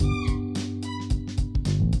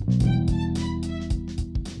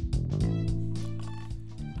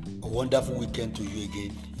wonderful weekend to you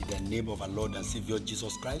again in the name of our Lord and Savior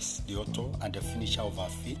Jesus Christ, the author and the finisher of our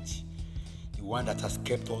faith, the one that has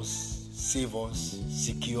kept us, saved us,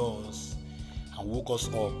 secured us, and woke us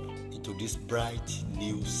up into this bright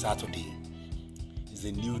new Saturday. It's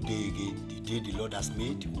a new day again, the day the Lord has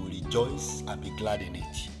made. We will rejoice and be glad in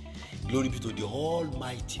it. Glory be to the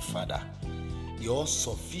Almighty Father, the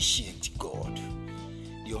all-sufficient God,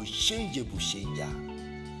 the unchangeable changer,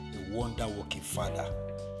 the wonder-working Father,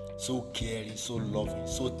 so caring, so loving,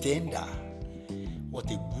 so tender. What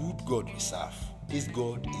a good God we serve. This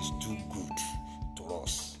God is too good to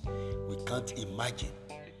us. We can't imagine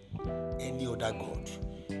any other God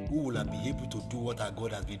who will be able to do what our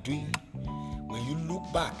God has been doing. When you look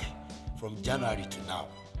back from January to now,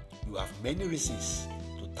 you have many reasons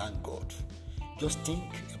to thank God. Just think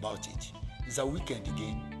about it. It's a weekend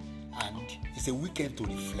again, and it's a weekend to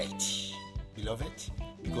reflect, beloved,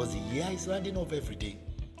 because the year is rounding up every day.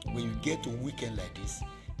 When you get to a weekend like this,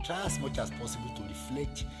 try as much as possible to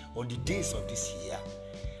reflect on the days of this year,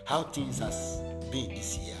 how things has been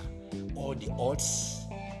this year, all the odds,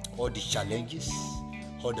 all the challenges,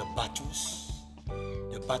 all the battles.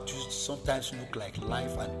 The battles sometimes look like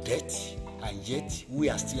life and death, and yet we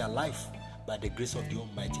are still alive by the grace of the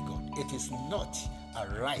Almighty God. It is not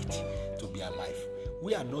a right to be alive.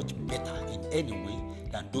 We are not better in any way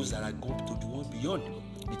than those that are going to the world beyond.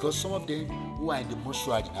 Because some of them who are in the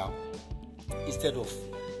mortuary now, instead of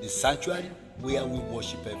the sanctuary where we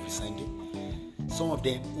worship every Sunday, some of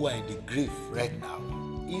them who are in the grave right now,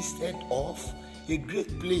 instead of a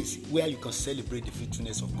great place where you can celebrate the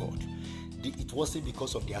faithfulness of God. It wasn't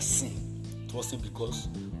because of their sin. It wasn't because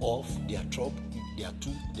of their trouble. They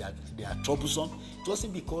are troublesome. It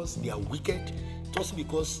wasn't because they are wicked. It wasn't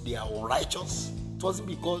because they are unrighteous. It wasn't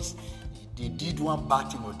because they did one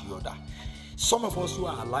bad thing or the other. Some of us who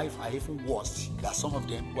are alive are even worse than some of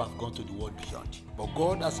them who have gone to the world beyond. But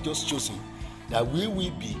God has just chosen that we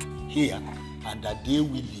will be here and that they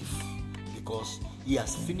will live, because He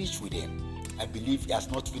has finished with them. I believe He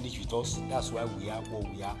has not finished with us. That's why we are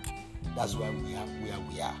what we are. That's why we are where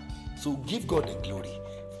we are. So give God the glory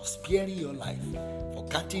for sparing your life, for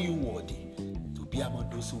counting you worthy to be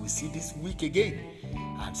among those who will see this week again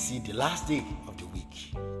and see the last day of the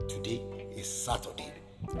week. Today is Saturday,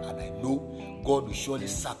 and I know God will surely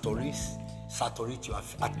saturate your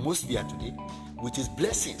atmosphere today with His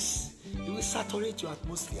blessings. He will saturate your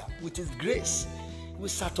atmosphere with His grace. He will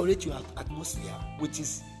saturate your atmosphere with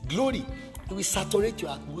His glory. He will saturate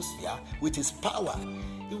your atmosphere with His power.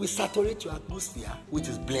 He will saturate your atmosphere with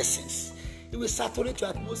His blessings. He will saturate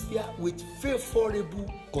your atmosphere with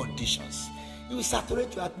favorable conditions. He will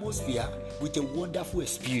saturate your atmosphere with a wonderful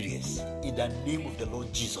experience in the name of the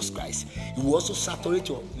Lord Jesus Christ. He will also saturate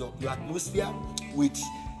your atmosphere with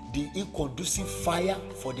the inconducive fire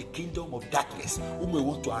for the kingdom of darkness who may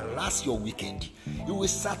want to harass your weekend. He will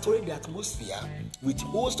saturate the atmosphere with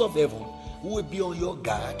hosts of heaven who will be on your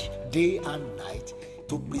guard day and night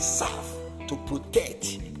to preserve, to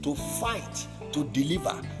protect, to fight, to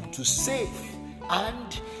deliver, to save,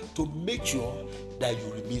 and to make sure that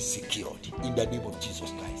you remain secured in the name of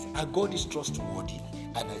Jesus Christ. Our God is trustworthy,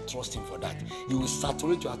 and I trust Him for that. He will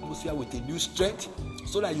saturate your atmosphere with a new strength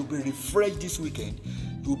so that you'll be refreshed this weekend.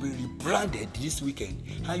 You'll be rebranded this weekend,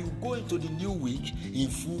 and you go into the new week in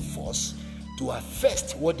full force to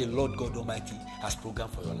harvest what the Lord God Almighty has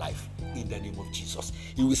programmed for your life in the name of Jesus.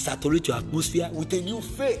 He will saturate your atmosphere with a new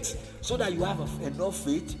faith so that you have enough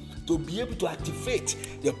faith to be able to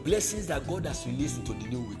activate the blessings that God has released into the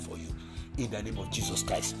new week for you in the name of Jesus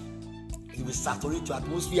Christ. He will saturate your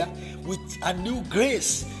atmosphere with a new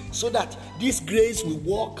grace so that this grace will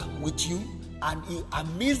walk with you, and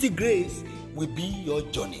amidst the grace will be your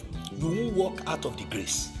journey. You won't walk out of the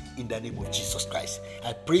grace in the name of Jesus Christ.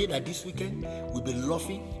 I pray that this weekend will be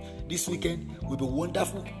loving, this weekend will be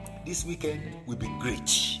wonderful, this weekend will be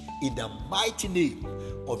great in the mighty name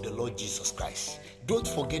of the Lord Jesus Christ. Don't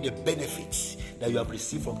forget the benefits that you have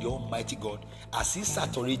received from the Almighty God as He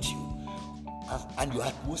saturates you and your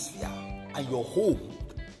atmosphere and your home,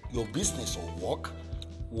 your business or work,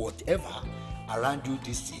 whatever around you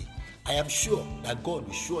this day. I am sure that God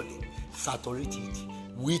will surely saturate it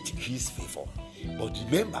with His favor. But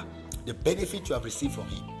remember the benefit you have received from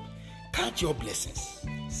Him. Count your blessings.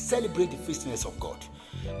 Celebrate the faithfulness of God.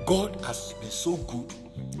 God has been so good.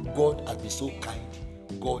 God has been so kind.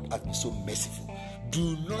 God has been so merciful.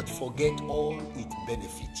 Do not forget all its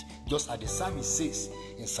benefits. Just as the psalmist says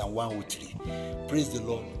in Psalm 103, praise the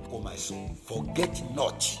Lord, O my soul. Forget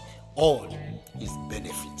not all His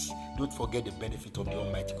benefits. Don't forget the benefit of the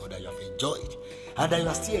Almighty God that you have enjoyed, and that you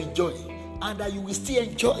are still enjoying, and that you will still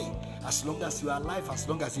enjoy, As long as you are alive, as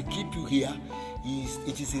long as He keep you here,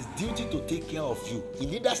 it is His duty to take care of you. He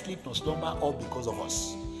neither sleep nor slumber, all because of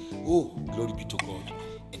us. Oh, glory be to God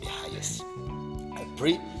in the highest. I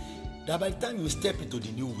pray that by the time you step into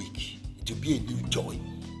the new week, it will be a new joy,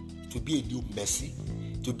 it will be a new mercy,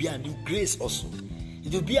 it will be a new grace also.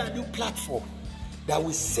 It will be a new platform that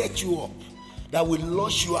will set you up, that will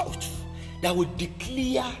launch you out, that will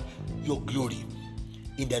declare your glory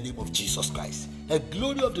in the name of Jesus Christ. The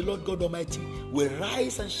glory of the Lord God Almighty will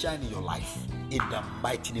rise and shine in your life in the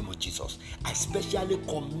mighty name of Jesus. I especially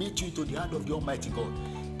commit you into the hand of the Almighty God,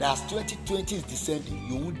 that as 2020 is descending,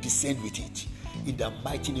 you won't descend with it. In the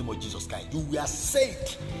mighty name of Jesus Christ, you were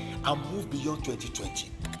sent and move beyond 2020.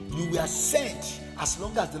 You were sent as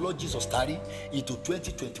long as the Lord Jesus tarry into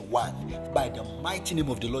 2021. By the mighty name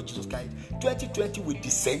of the Lord Jesus Christ, 2020 will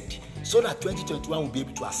descend so that 2021 will be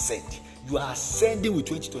able to ascend. You are ascending with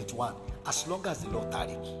 2021 as long as the Lord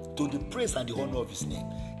tarry, to the praise and the honor of His name.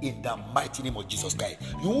 In the mighty name of Jesus Christ,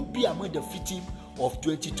 you won't be among the victims of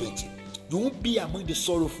 2020. You won't be among the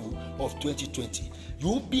sorrowful of 2020. You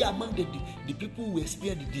won't be among the people who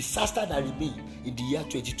experience the disaster that remain in the year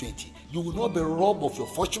 2020. You will not be robbed of your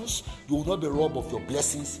fortunes. You will not be robbed of your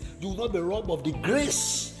blessings. You will not be robbed of the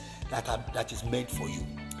grace that is meant for you.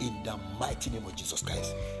 In the mighty name of Jesus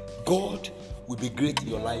Christ, God will be great in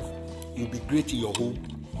your life. He will be great in your home.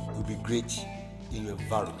 He will be great in your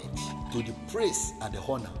environment, to the praise and the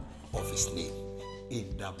honor of His name.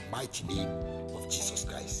 In the mighty name of Jesus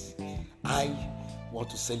Christ, I want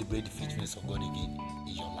to celebrate the faithfulness of God again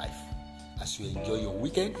in your life. As you enjoy your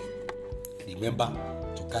weekend, remember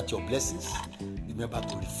to count your blessings. Remember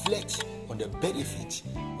to reflect on the benefits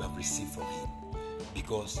you have received from Him.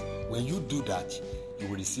 Because when you do that, you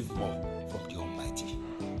will receive more from the Almighty.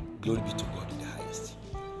 Glory be to God in the highest.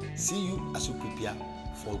 See you as you prepare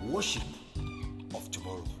for worship of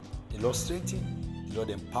tomorrow. The Lord strengthen, the Lord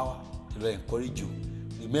empower, the Lord encourage you.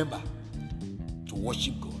 Remember to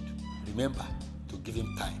worship God. Remember to give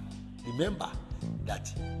Him time. Remember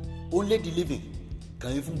that only the living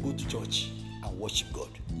can even go to church and worship God.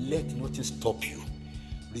 Let nothing stop you.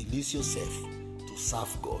 Release yourself to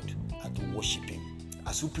serve God and to worship Him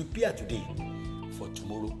as you prepare today for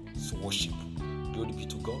tomorrow's worship. Glory be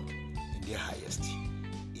to God in the highest.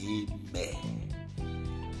 Amen.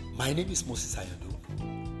 My name is Moses Ayando,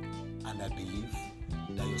 and I believe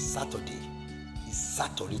that your Saturday is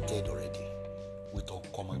saturated already with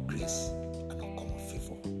uncommon grace and uncommon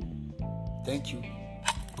favor. Thank you.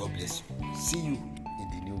 God bless you. See you in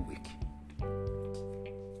the new week.